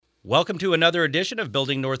Welcome to another edition of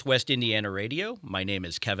Building Northwest Indiana Radio. My name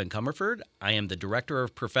is Kevin Comerford. I am the Director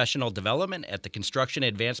of Professional Development at the Construction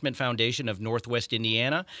Advancement Foundation of Northwest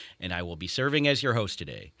Indiana, and I will be serving as your host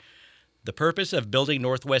today. The purpose of Building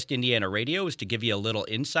Northwest Indiana Radio is to give you a little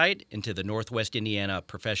insight into the Northwest Indiana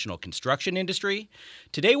professional construction industry.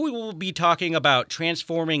 Today we will be talking about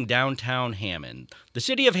transforming downtown Hammond. The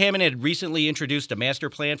City of Hammond had recently introduced a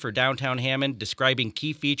master plan for downtown Hammond describing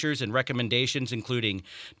key features and recommendations including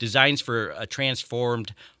designs for a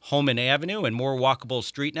transformed Holman Avenue and more walkable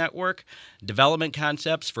street network, development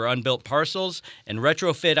concepts for unbuilt parcels, and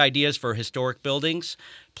retrofit ideas for historic buildings,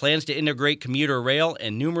 plans to integrate commuter rail,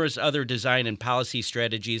 and numerous other design and policy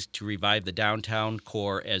strategies to revive the downtown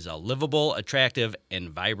core as a livable, attractive, and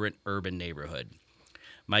vibrant urban neighborhood.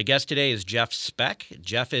 My guest today is Jeff Speck.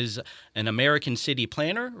 Jeff is an American city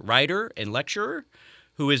planner, writer, and lecturer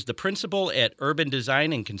who is the principal at urban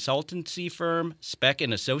design and consultancy firm Speck &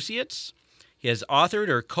 Associates. He has authored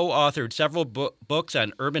or co-authored several books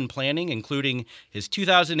on urban planning, including his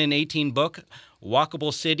 2018 book,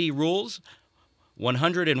 Walkable City Rules,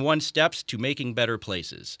 101 Steps to Making Better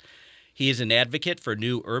Places. He is an advocate for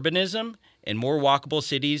new urbanism and more walkable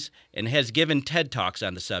cities and has given TED Talks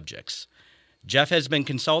on the subjects. Jeff has been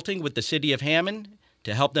consulting with the City of Hammond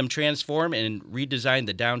to help them transform and redesign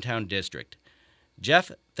the downtown district.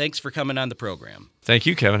 Jeff, thanks for coming on the program. Thank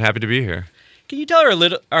you, Kevin. Happy to be here. Can you tell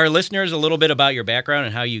our listeners a little bit about your background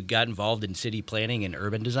and how you got involved in city planning and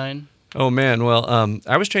urban design? Oh, man. Well,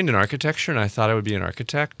 I was trained in architecture, and I thought I would be an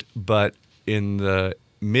architect, but in the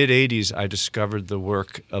mid-'80s, I discovered the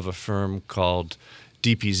work of a firm called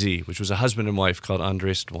DPZ, which was a husband and wife called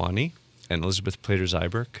Andres Dwani and Elizabeth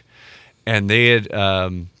Plater-Zyberk. And they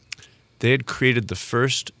had created the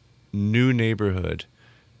first new neighborhood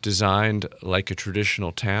designed like a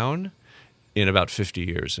traditional town in about 50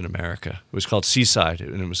 years in America. It was called Seaside,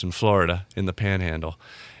 and it was in Florida, in the Panhandle.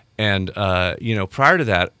 And, prior to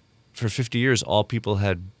that, for 50 years, all people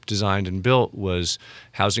had designed and built was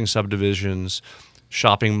housing subdivisions,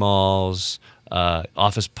 shopping malls,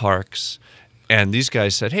 office parks. And these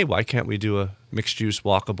guys said, hey, why can't we do a mixed-use,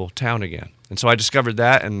 walkable town again? And so I discovered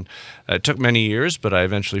that, and it took many years, but I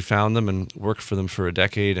eventually found them and worked for them for a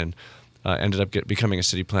decade and ended up becoming a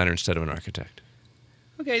city planner instead of an architect.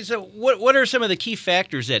 Okay, so what are some of the key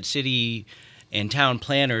factors that city and town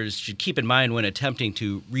planners should keep in mind when attempting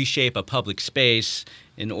to reshape a public space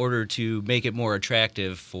in order to make it more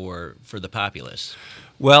attractive for the populace?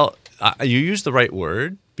 Well, you use the right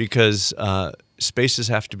word because spaces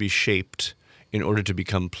have to be shaped in order to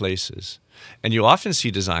become places. And you often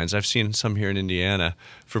see designs, I've seen some here in Indiana,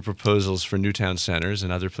 for proposals for new town centers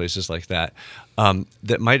and other places like that,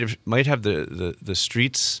 that might have the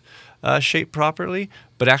streets shaped properly,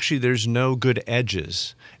 but actually there's no good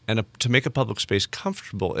edges. And to make a public space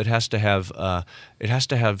comfortable, it has to have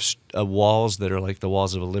walls that are like the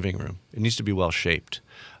walls of a living room. It needs to be well shaped.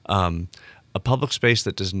 A public space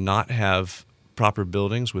that does not have proper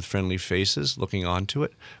buildings with friendly faces looking onto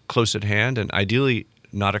it, close at hand, and ideally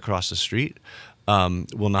not across the street,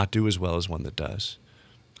 will not do as well as one that does.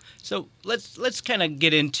 So let's kind of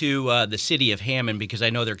get into the City of Hammond because I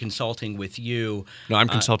know they're consulting with you. No, I'm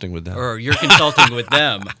consulting with them. Or you're consulting with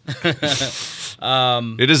them.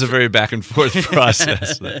 It is a very back and forth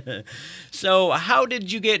process. So how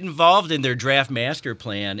did you get involved in their draft master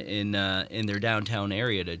plan in their downtown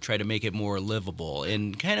area to try to make it more livable?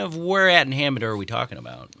 And kind of where at in Hammond are we talking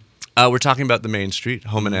about? We're talking about the main street,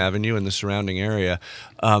 Holman Avenue, and the surrounding area.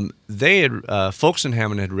 Folks in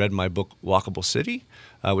Hammond had read my book, Walkable City,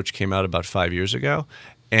 which came out about 5 years ago,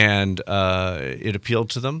 and it appealed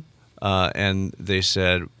to them. And they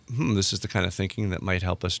said, this is the kind of thinking that might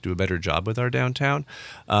help us do a better job with our downtown.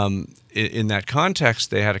 In that context,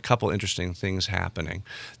 they had a couple interesting things happening.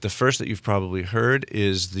 The first that you've probably heard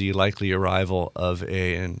is the likely arrival of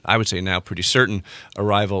and I would say now pretty certain,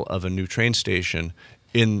 arrival of a new train station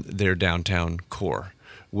in their downtown core,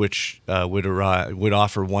 which would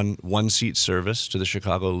offer one seat service to the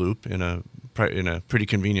Chicago Loop in a pretty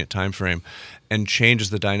convenient time frame, and changes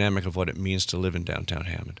the dynamic of what it means to live in downtown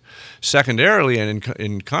Hammond. Secondarily, and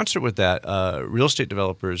in concert with that, real estate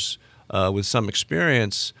developers with some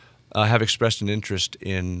experience have expressed an interest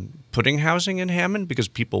in putting housing in Hammond because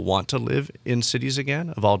people want to live in cities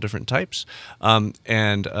again of all different types.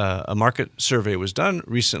 And a market survey was done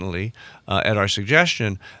recently at our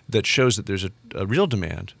suggestion that shows that there's a real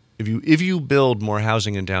demand. If you build more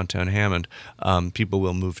housing in downtown Hammond, people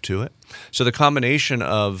will move to it. So the combination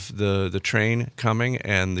of the train coming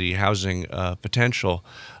and the housing potential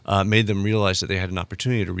made them realize that they had an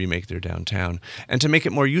opportunity to remake their downtown and to make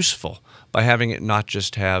it more useful by having it not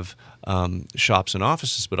just have shops and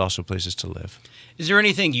offices, but also places to live. Is there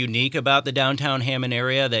anything unique about the downtown Hammond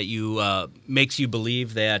area that makes you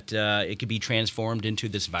believe that it could be transformed into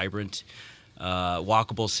this vibrant,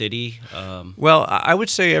 walkable city? Well, I would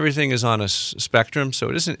say everything is on a spectrum, so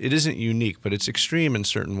it isn't unique, but it's extreme in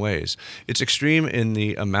certain ways. It's extreme in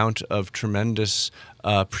the amount of tremendous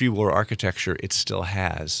pre-war architecture it still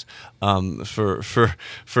has.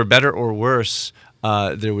 For better or worse,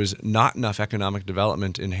 there was not enough economic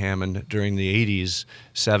development in Hammond during the 80s,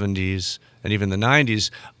 70s, and even the 90s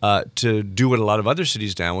to do what a lot of other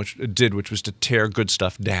cities which was to tear good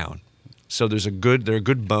stuff down. So there are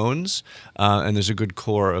good bones, and there's a good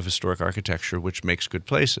core of historic architecture, which makes good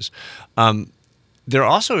places. They're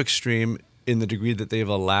also extreme in the degree that they've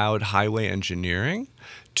allowed highway engineering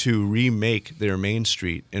to remake their main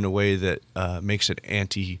street in a way that makes it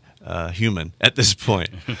anti-human at this point.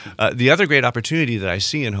 The other great opportunity that I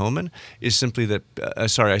see in Hammond is simply that,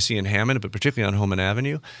 I see in Hammond, but particularly on Hammond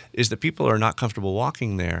Avenue, is that people are not comfortable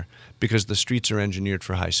walking there because the streets are engineered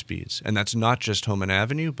for high speeds. And that's not just Hammond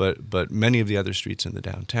Avenue, but many of the other streets in the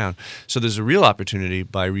downtown. So there's a real opportunity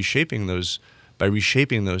by reshaping those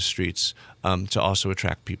streets to also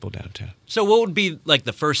attract people downtown. So what would be like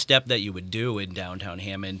the first step that you would do in downtown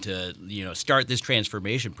Hammond to start this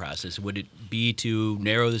transformation process? Would it be to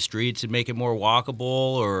narrow the streets and make it more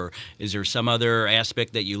walkable, or is there some other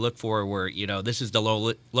aspect that you look for where this is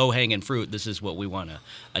the low-hanging fruit, this is what we want to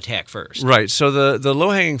attack first? Right. So the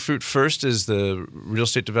low-hanging fruit first is the real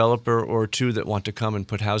estate developer or two that want to come and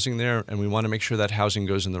put housing there, and we want to make sure that housing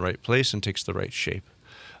goes in the right place and takes the right shape.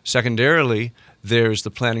 Secondarily, there's the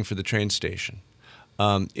planning for the train station.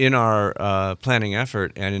 In our planning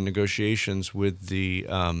effort and in negotiations with the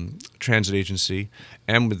transit agency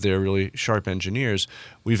and with their really sharp engineers,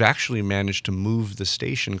 we've actually managed to move the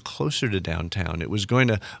station closer to downtown. It was going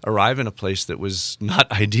to arrive in a place that was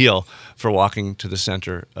not ideal for walking to the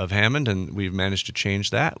center of Hammond, and we've managed to change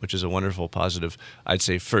that, which is a wonderful, positive, I'd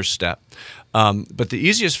say, first step. But the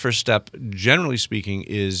easiest first step, generally speaking,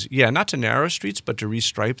 is, not to narrow streets, but to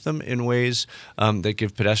restripe them in ways that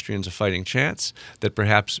give pedestrians a fighting chance, that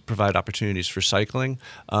perhaps provide opportunities for cycling,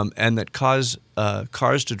 and that cause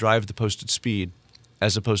cars to drive the posted speed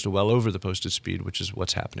as opposed to well over the posted speed, which is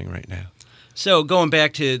what's happening right now. So going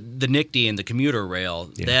back to the NICD and the commuter rail,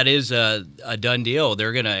 that is a done deal.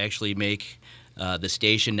 They're going to actually make the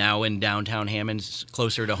station now in downtown Hammond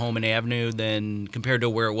closer to Hammond Avenue than compared to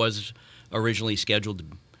where it was originally scheduled.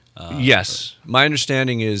 Yes. My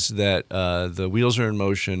understanding is that the wheels are in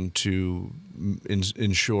motion to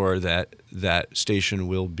ensure that that station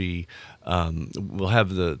will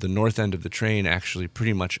have the north end of the train actually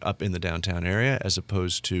pretty much up in the downtown area as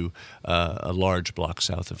opposed to a large block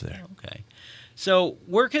south of there. Okay. So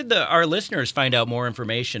where could our listeners find out more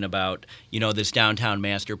information about, this downtown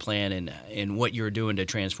master plan and what you're doing to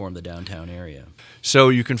transform the downtown area? So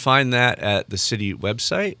you can find that at the city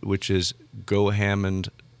website, which is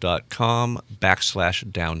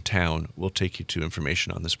gohammond.com/downtown. We'll take you to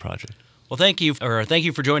information on this project. Well, thank you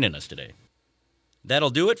for joining us today.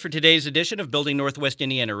 That'll do it for today's edition of Building Northwest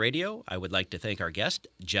Indiana Radio. I would like to thank our guest,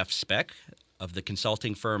 Jeff Speck, of the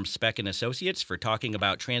consulting firm Speck & Associates, for talking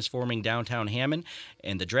about transforming downtown Hammond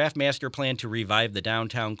and the draft master plan to revive the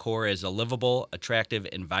downtown core as a livable, attractive,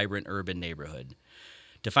 and vibrant urban neighborhood.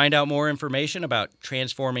 To find out more information about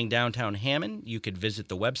transforming downtown Hammond, you could visit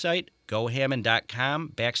the website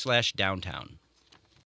gohammond.com/downtown.